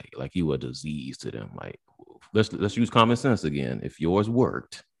look, like you a disease to them. Like, let's use common sense again. If yours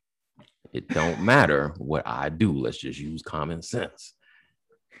worked, it don't matter what I do. Let's just use common sense.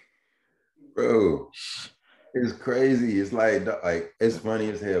 Bro, it's crazy. It's like it's funny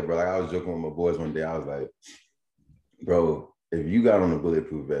as hell, bro. Like I was joking with my boys one day. I was like, bro, if you got on a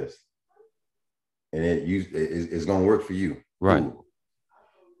bulletproof vest and it's gonna work for you, right? Cool.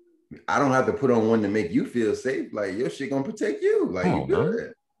 I don't have to put on one to make you feel safe. Like your shit gonna protect you. Like Come you on, good.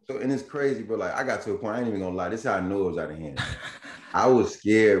 man. So and it's crazy, bro. Like I got to a point. I ain't even gonna lie. This is how I know it was out of hand. I was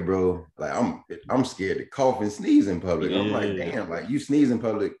scared, bro. Like I'm scared to cough and sneeze in public. I'm like, Yeah. damn. Like you sneeze in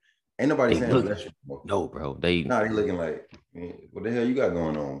public, ain't nobody They saying look, bless you. Bro. no, bro. Nah, they looking like, man, what the hell you got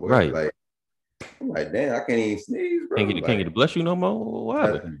going on, boy? Right. Like I'm like, damn, I can't even sneeze, bro. Can't get to bless you no more. What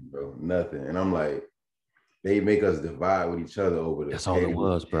happened? Nothing, bro. Nothing. And I'm like, they make us divide with each other over That's all it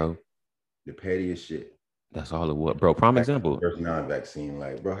was, bro. The pettiest shit. That's all it was, bro. Prime example. First non-vaccine,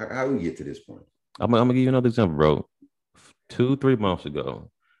 like, bro, how we get to this point? I'm gonna give you another example, bro. 2-3 months ago,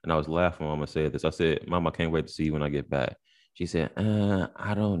 and I was laughing when Mama said this. I said, "Mama, I can't wait to see you when I get back." She said,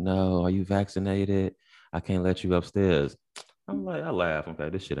 "I don't know. Are you vaccinated? I can't let you upstairs." I'm like, I laugh. Okay,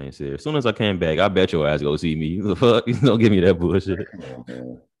 this shit ain't serious. As soon as I came back, I bet your ass go see me. The fuck, you don't give me that bullshit. Come on,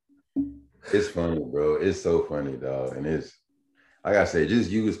 man. It's funny, bro. It's so funny, dog. And it's like I said,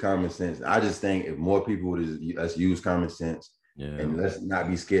 just use common sense. I just think if more people would let's use common sense, and let's not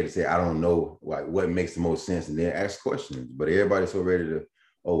be scared to say I don't know what makes the most sense, and then ask questions. But everybody's so ready to,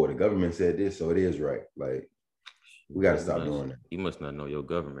 oh, well, the government said this, so it is right. Like we got to stop doing that. You must not know your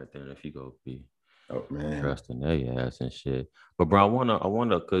government then if you go be trusting their ass and shit. But bro, I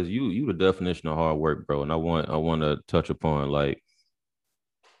wanna, cause you the definition of hard work, bro, and I want to touch upon like.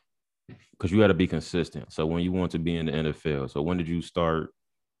 Because you got to be consistent. So when you want to be in the NFL, so when did you start,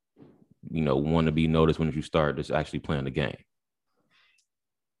 want to be noticed? When did you start just actually playing the game?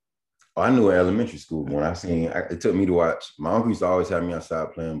 Oh, I knew in elementary school when it took me to watch. My uncle used to always have me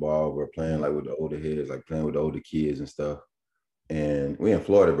outside playing ball. We're playing like with the older heads, like playing with the older kids and stuff. And we in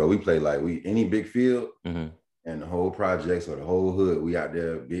Florida, bro. We play like any big field and the whole projects or the whole hood. We out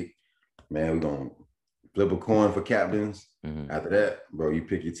there big, man. We gonna flip a coin for captains. After that, bro, you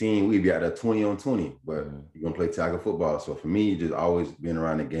pick your team. We be out there 20 on 20, but you're gonna play tackle football. So for me, just always being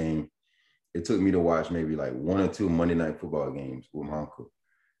around the game, it took me to watch maybe like 1 or 2 Monday night football games with my uncle.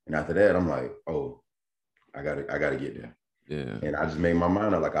 And after that, I'm like, oh, I gotta get there. Yeah. And I just made my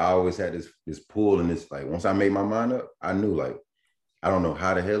mind up. Like I always had this pull and this, like once I made my mind up, I knew like I don't know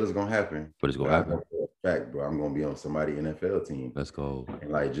how the hell it's gonna happen. But it's gonna happen. For a fact, bro, I'm gonna be on somebody's NFL team. Let's go.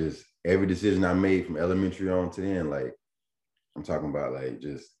 And like just every decision I made from elementary on to then, like I'm talking about like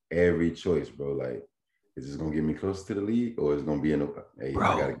just every choice, bro. Like, is this gonna get me closer to the league, or is it gonna be in a hey, bro.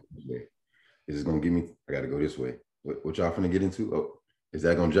 I gotta go this way? Is this gonna get me? I gotta go this way. What y'all finna get into? Oh, is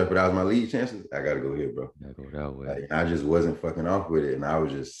that gonna jeopardize my league chances? I gotta go here, bro. I gotta go that way. Like, I just wasn't fucking off with it, and I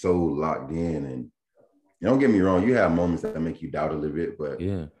was just so locked in. And don't get me wrong, you have moments that make you doubt a little bit, but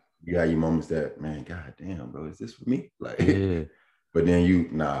yeah, you have your moments that, man, god damn, bro, is this for me? Like, yeah. But then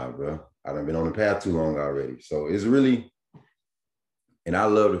bro, I done been on the path too long already. So it's really. And I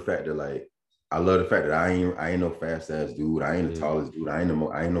love the fact that I ain't no fast ass dude. I ain't the tallest dude. I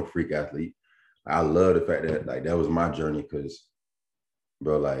ain't no freak athlete. I love the fact that like that was my journey because,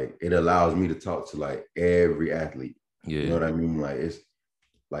 bro, like it allows me to talk to like every athlete. Yeah. You know what I mean? Like it's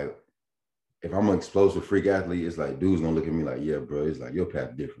like if I'm an explosive freak athlete, it's like dudes gonna look at me like, yeah, bro, it's like your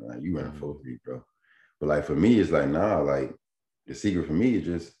path different. Like you run a 4.3, bro. But like for me, it's like nah. Like the secret for me is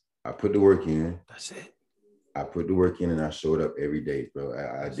just I put the work in. That's it. I put the work in and I showed up every day, bro.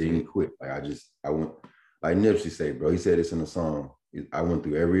 I didn't quit. Like I went, like Nipsey say, bro. He said this in the song. I went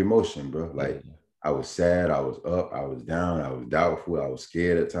through every emotion, bro. Like I was sad, I was up, I was down, I was doubtful, I was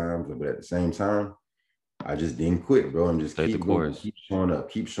scared at times, but at the same time, I just didn't quit, bro. And just keep going, keep showing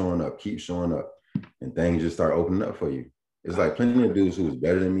up, and things just start opening up for you. It's like plenty of dudes who was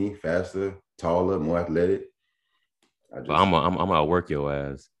better than me, faster, taller, more athletic. I'm gonna outwork your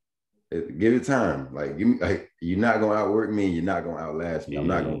ass. Give it time. Like, you're not gonna outwork me. You're not gonna outlast me. I'm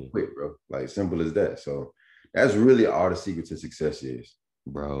not gonna quit, bro. Like, simple as that. So that's really all the secret to success is,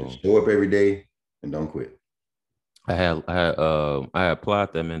 bro. Just show up every day and don't quit. I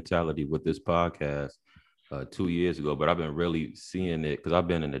applied that mentality with this podcast 2 years ago, but I've been really seeing it because I've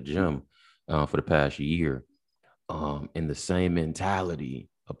been in the gym for the past year. And the same mentality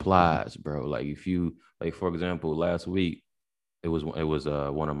applies, bro. Like if you, like for example, last week. It was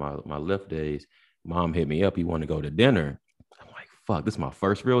one of my lift days. Mom hit me up. You want to go to dinner? I'm like, fuck, this is my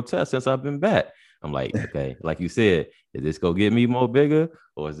first real test since I've been back. I'm like, okay, like you said, is this gonna get me more bigger?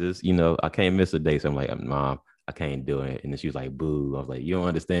 Or is this, I can't miss a day. So I'm like, Mom, I can't do it. And then she was like, boo. I was like, you don't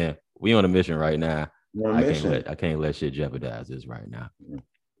understand. We on a mission right now. I can't let shit jeopardize this right now.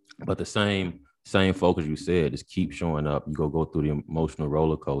 But the same focus you said, just keep showing up. You go through the emotional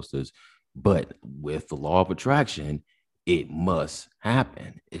roller coasters. But with the law of attraction, it must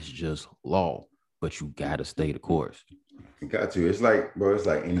happen. It's just law, but you gotta stay the course. You got to. It's like, bro, it's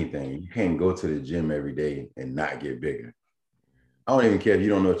like anything. You can't go to the gym every day and not get bigger. I don't even care if you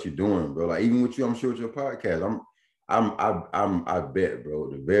don't know what you're doing, bro. Like even with you, I'm sure with your podcast, I bet,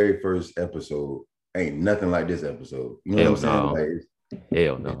 bro. The very first episode ain't nothing like this episode. You know Hell what I'm saying? no.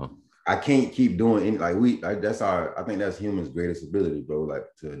 Hell Like no. I can't keep doing any that's our. I think that's humans' greatest ability, bro. Like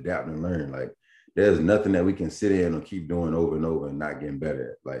to adapt and learn. Like there's nothing that we can sit in or keep doing over and over and not getting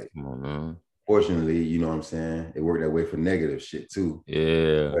better at. Like Come on, man. fortunately, you know what I'm saying? It worked that way for negative shit too.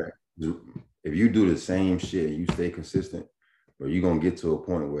 Yeah. But if you do the same shit and you stay consistent, bro, you're gonna get to a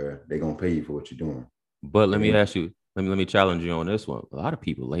point where they're gonna pay you for what you're doing. But let me ask you, let me challenge you on this one. A lot of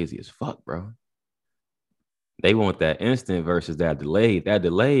people lazy as fuck, bro. They want that instant versus that delayed. That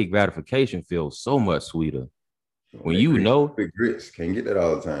delayed gratification feels so much sweeter. When you know, big grits can't get that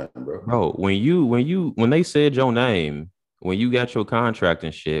all the time, bro, when they said your name, when you got your contract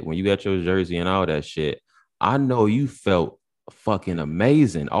and shit, when you got your jersey and all that shit, I know you felt fucking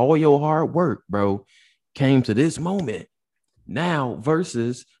amazing. All your hard work, bro, came to this moment. Now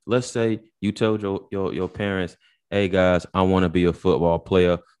versus, let's say you told your parents, hey guys, I want to be a football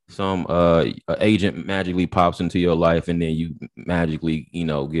player. Some agent magically pops into your life and then you magically,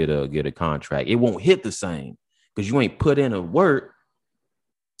 get a contract. It won't hit the same because you ain't put in a work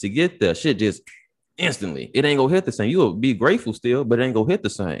to get the shit just instantly. It ain't gonna hit the same. You'll be grateful still, but it ain't gonna hit the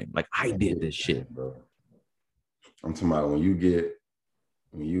same. Like I did this shit, bro. I'm talking about when you get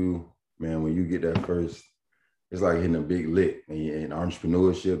that first, it's like hitting a big lick in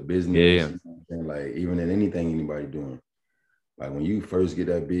entrepreneurship, business, yeah. Like even in anything anybody doing. Like when you first get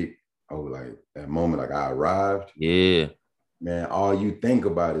that big, like that moment, like I arrived. Yeah. Man, all you think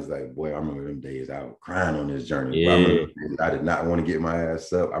about is like, boy, I remember them days I was crying on this journey. Yeah. I did not want to get my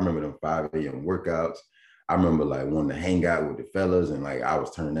ass up. I remember them 5 a.m. workouts. I remember like wanting to hang out with the fellas and like I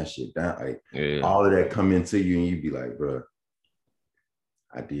was turning that shit down. Like all of that come into you and you be like, bro,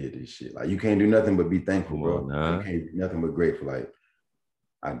 I did this shit. Like you can't do nothing but be thankful, bro. You can't do nothing but grateful. Like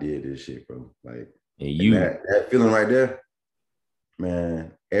I did this shit, bro. Like and that feeling right there,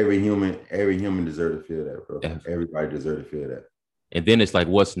 man, every human deserves to feel that, bro. Everybody deserves to feel that. And then it's like,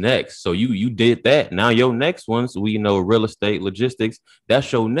 what's next? So you did that. Now your next ones, we know real estate, logistics.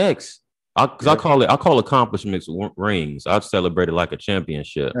 That's your next. I call accomplishments rings. I'd celebrate it like a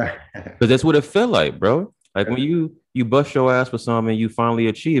championship because that's what it feel like, bro. Like when you bust your ass for something, you finally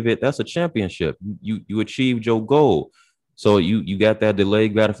achieve it. That's a championship. You achieved your goal. So you got that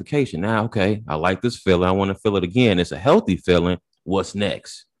delayed gratification. Now, okay, I like this feeling. I want to feel it again. It's a healthy feeling. What's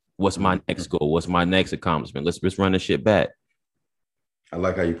next? What's my next goal? What's my next accomplishment? Let's run this shit back. I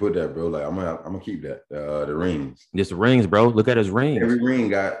like how you put that, bro. Like I'm gonna keep that. The rings. Just rings, bro. Look at his rings. Every ring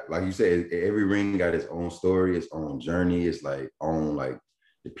got, like you said, every ring got its own story, its own journey. It's like on like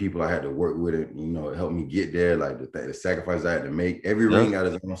the people I had to work with, it helped me get there. Like the sacrifices I had to make. Every ring got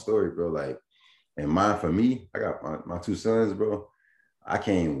its own story, bro. Like, and mine for me, I got my 2 sons, bro. I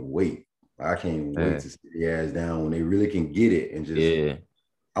can't wait. I can't wait to sit their ass down when they really can get it and just.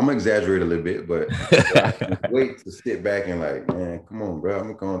 I'm gonna exaggerate a little bit, but I can't wait to sit back and like, man, come on, bro.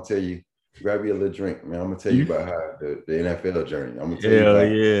 I'm gonna tell you, grab you a little drink, man. I'm gonna tell you about how the NFL journey. I'm gonna tell you about,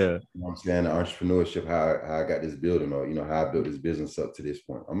 you know what I'm saying, the entrepreneurship, how I got this building, or how I built this business up to this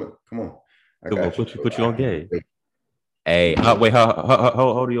point. Come on. Put you on game. Hey, wait, how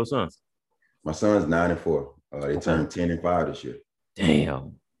old are your sons? My son's 9 and 4. They turned 10 and 5 this year.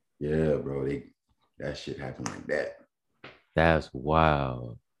 Damn. Yeah, bro. That shit happened like that. That's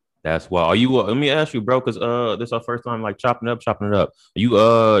wild. Are you? Let me ask you, bro, because this is our first time like chopping it up.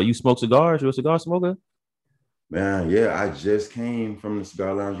 You smoke cigars? You a cigar smoker? Man, yeah. I just came from the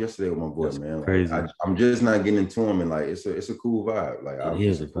cigar lounge yesterday with my boy. That's man. Crazy. Like, I'm just not getting into them, and like it's a cool vibe. Like it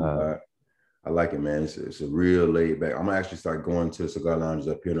is a cool vibe. I like it, man. It's a real laid back. I'm gonna actually start going to cigar lounges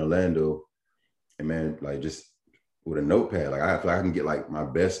up here in Orlando, and man, like just with a notepad. Like I feel like I can get like my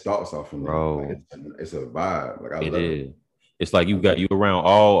best thoughts off from them. Bro. Like, it's a vibe. Like I love it. It's like you around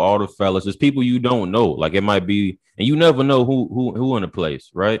all the fellas. There's people you don't know. Like it might be, and you never know who in the place,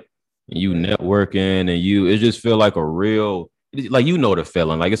 right? And you networking, and it just feel like a real, like the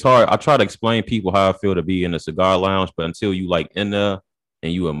feeling. Like it's hard. I try to explain people how I feel to be in a cigar lounge, but until you like in there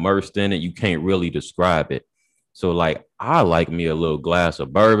and you immersed in it, you can't really describe it. So like I like me a little glass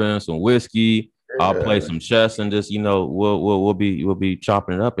of bourbon, some whiskey. Yeah. I'll play some chess and just we'll be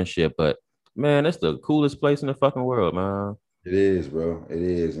chopping it up and shit. But man, that's the coolest place in the fucking world, man. It is, bro. It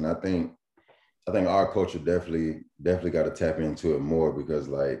is, and I think our culture definitely got to tap into it more because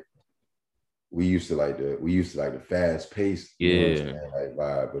like we used to like the fast pace, like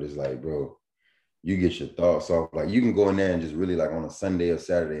vibe. But it's like, bro, you get your thoughts off. Like you can go in there and just really like on a Sunday or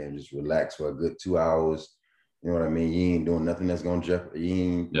Saturday and just relax for a good 2 hours. You know what I mean? You ain't doing nothing that's gonna jeopardize. You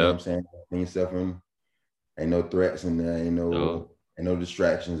ain't, you know what I'm saying? Ain't suffering. Ain't no threats in there. Ain't no Ain't no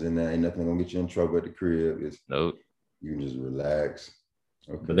distractions in there. Ain't nothing gonna get you in trouble at the crib. It's Nope. you can just relax.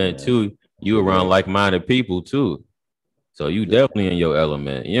 Okay, But then man. too, you around like-minded people too. So you definitely in your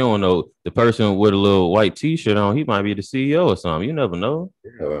element. You don't know the person with a little white t-shirt on, he might be the CEO or something. You never know.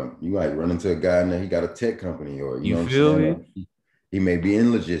 Yeah, you might run into a guy and he got a tech company, or you You know what I'm feel saying? me? Like, he may be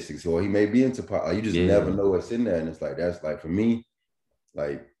in logistics, or he may be into you just Yeah. never know what's in there. And it's like that's like for me,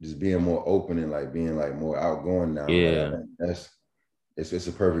 like just being more open and like being like more outgoing now. Like I Yeah. think that's it's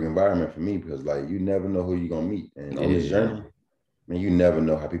a perfect environment for me because like you never know who you're gonna meet. And on this Yeah. journey, man, you never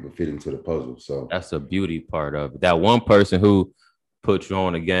know how people fit into the puzzle. So That's the beauty part of it. That one person who put you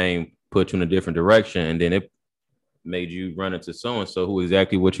on a game, put you in a different direction, and then it made you run into so-and-so who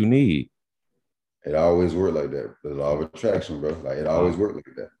exactly what you need. it always worked like that. The law of attraction, bro. Like it always worked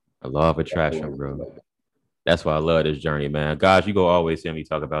like that. A law of attraction, bro. That's why I love this journey, man. Guys, you go always hear me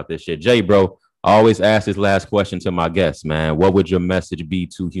talk about this shit. Jay, bro, I always ask this last question to my guests, man. What would your message be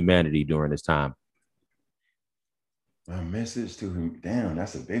to humanity during this time? My message to him, damn,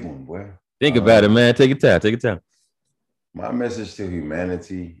 that's a big one, boy. Think about it, man. Take your time. Take your time. My message to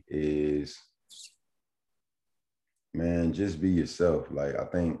humanity is, man, just be yourself. Like I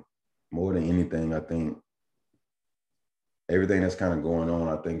think more than anything, I think everything that's kind of going on,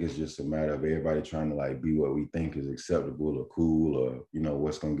 I think it's just a matter of everybody trying to like be what we think is acceptable or cool or, you know,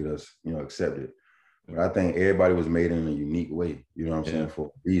 what's going to get us, you know, accepted. But I think everybody was made in a unique way, you know what I'm saying, for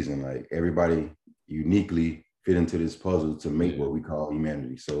a reason. Like everybody uniquely fit into this puzzle to make what we call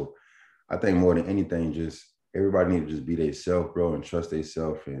humanity. So I think more than anything, just everybody need to just be themselves, bro, and trust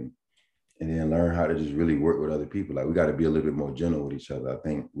themselves and then learn how to just really work with other people. Like we got to be a little bit more gentle with each other. I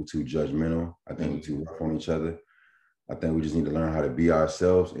think we're too judgmental. I think we're too rough on each other. I think we just need to learn how to be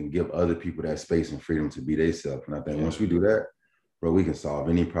ourselves and give other people that space and freedom to be themselves. And I think once we do that, bro, we can solve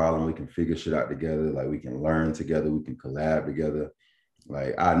any problem. We can figure shit out together. Like we can learn together. We can collab together.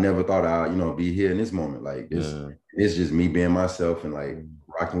 Like I never thought I'd, you know, be here in this moment. Like it's just me being myself and like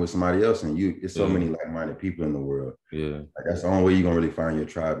rocking with somebody else. And it's so many like-minded people in the world. Yeah. Like that's the only way you're gonna really find your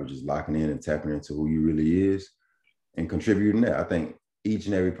tribe, is just locking in and tapping into who you really is and contributing that. I think each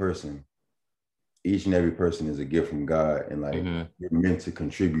and every person is a gift from God, and like you're meant to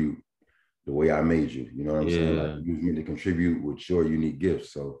contribute the way I made you. You know what I'm saying? Like you're meant to contribute with your unique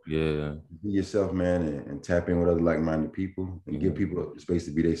gifts. So be yourself, man, and tap in with other like-minded people and give people space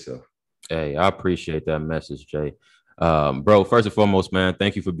to be themselves. Hey, I appreciate that message, Jay. Bro, first and foremost, man,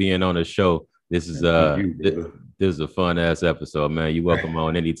 thank you for being on the show. This is this is a fun ass episode, man. You welcome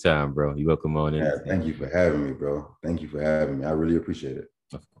on anytime, bro. You welcome on anytime. Thank you for having me, bro. Thank you for having me. I really appreciate it.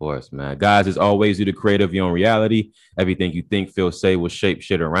 Of course, man. Guys, as always, you're the creator of your own reality. Everything you think, feel, say will shape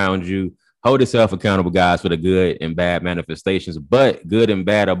shit around you. Hold yourself accountable, guys, for the good and bad manifestations. But good and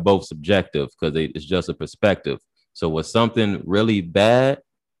bad are both subjective because it's just a perspective. So was something really bad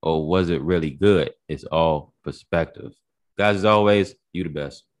or was it really good? It's all perspective. Guys, as always, you the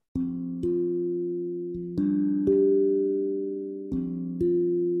best.